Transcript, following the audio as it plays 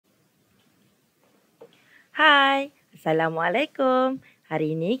Hai, Assalamualaikum.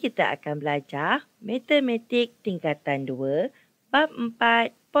 Hari ini kita akan belajar matematik tingkatan 2, bab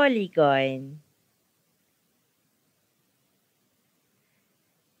 4, poligon.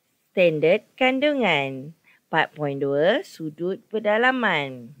 Standard kandungan. 4.2, sudut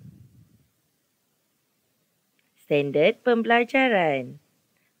pedalaman. Standard pembelajaran.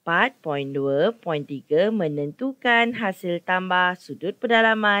 4.2.3 menentukan hasil tambah sudut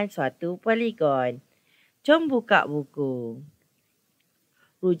pedalaman suatu poligon. Jom buka buku.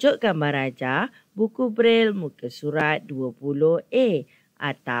 Rujuk gambar raja, buku Braille muka surat 20A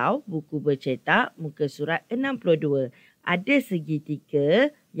atau buku bercetak muka surat 62. Ada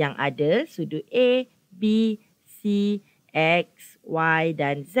segitiga yang ada sudut A, B, C, X, Y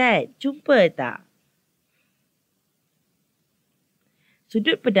dan Z. Jumpa tak?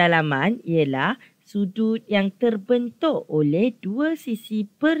 Sudut pedalaman ialah sudut yang terbentuk oleh dua sisi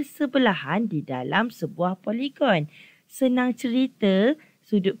bersebelahan di dalam sebuah poligon. Senang cerita,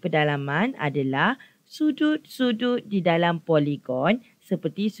 sudut pedalaman adalah sudut-sudut di dalam poligon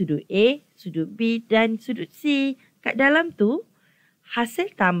seperti sudut A, sudut B dan sudut C. Kat dalam tu,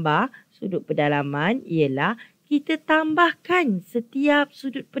 hasil tambah sudut pedalaman ialah kita tambahkan setiap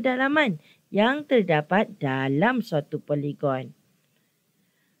sudut pedalaman yang terdapat dalam suatu poligon.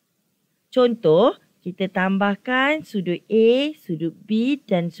 Contoh, kita tambahkan sudut A, sudut B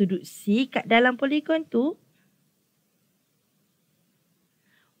dan sudut C kat dalam poligon tu.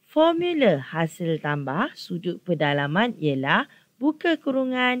 Formula hasil tambah sudut pedalaman ialah buka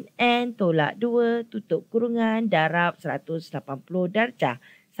kurungan N tolak 2 tutup kurungan darab 180 darjah.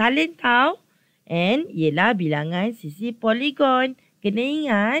 Salin tahu? N ialah bilangan sisi poligon. Kena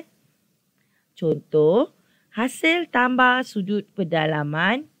ingat. Contoh, hasil tambah sudut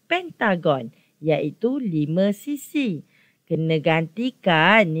pedalaman pentagon iaitu 5 sisi. Kena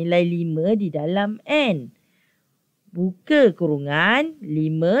gantikan nilai 5 di dalam N. Buka kurungan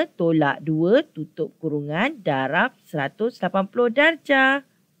 5 tolak 2 tutup kurungan darab 180 darjah.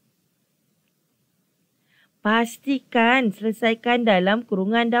 Pastikan selesaikan dalam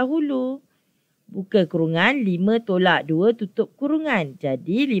kurungan dahulu. Buka kurungan 5 tolak 2 tutup kurungan.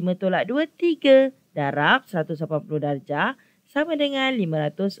 Jadi 5 tolak 2, 3 darab 180 darjah. Sama dengan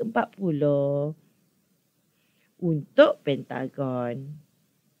 540 untuk pentagon.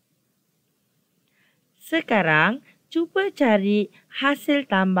 Sekarang, cuba cari hasil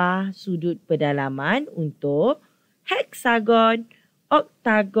tambah sudut pedalaman untuk heksagon,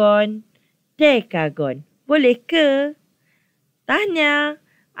 oktagon, dekagon. Boleh ke? Tahniah,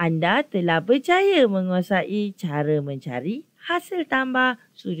 anda telah berjaya menguasai cara mencari hasil tambah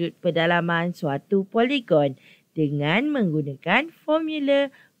sudut pedalaman suatu poligon dengan menggunakan formula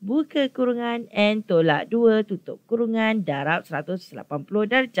buka kurungan N tolak 2 tutup kurungan darab 180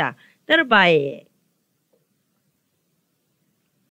 darjah. Terbaik!